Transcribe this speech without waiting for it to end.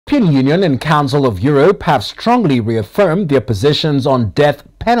European Union and Council of Europe have strongly reaffirmed their positions on death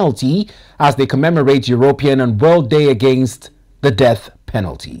penalty as they commemorate European and World Day against the death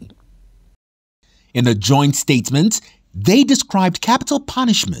penalty. In a joint statement, they described capital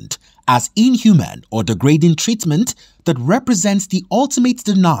punishment as inhuman or degrading treatment that represents the ultimate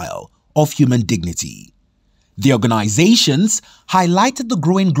denial of human dignity. The organizations highlighted the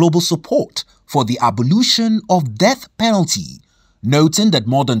growing global support for the abolition of death penalty, noting that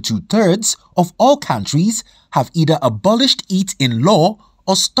more than 2/3 of all countries have either abolished it in law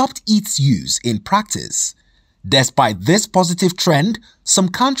or stopped its use in practice. Despite this positive trend, some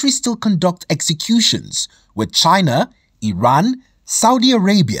countries still conduct executions, with China, Iran, Saudi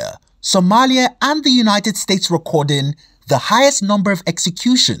Arabia, Somalia and the United States recording the highest number of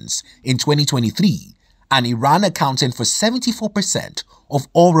executions in 2023, and Iran accounting for 74% of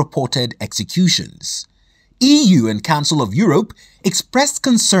all reported executions. EU and Council of Europe expressed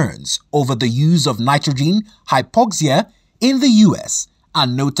concerns over the use of nitrogen hypoxia in the US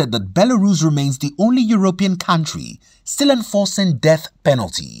and noted that Belarus remains the only European country still enforcing death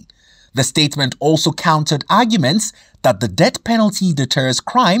penalty. The statement also countered arguments that the death penalty deters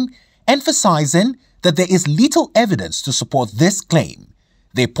crime, emphasizing that there is little evidence to support this claim.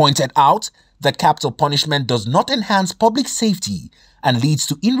 They pointed out that capital punishment does not enhance public safety and leads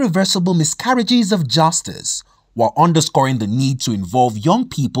to irreversible miscarriages of justice, while underscoring the need to involve young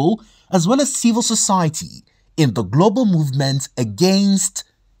people as well as civil society in the global movement against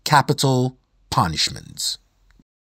capital punishment.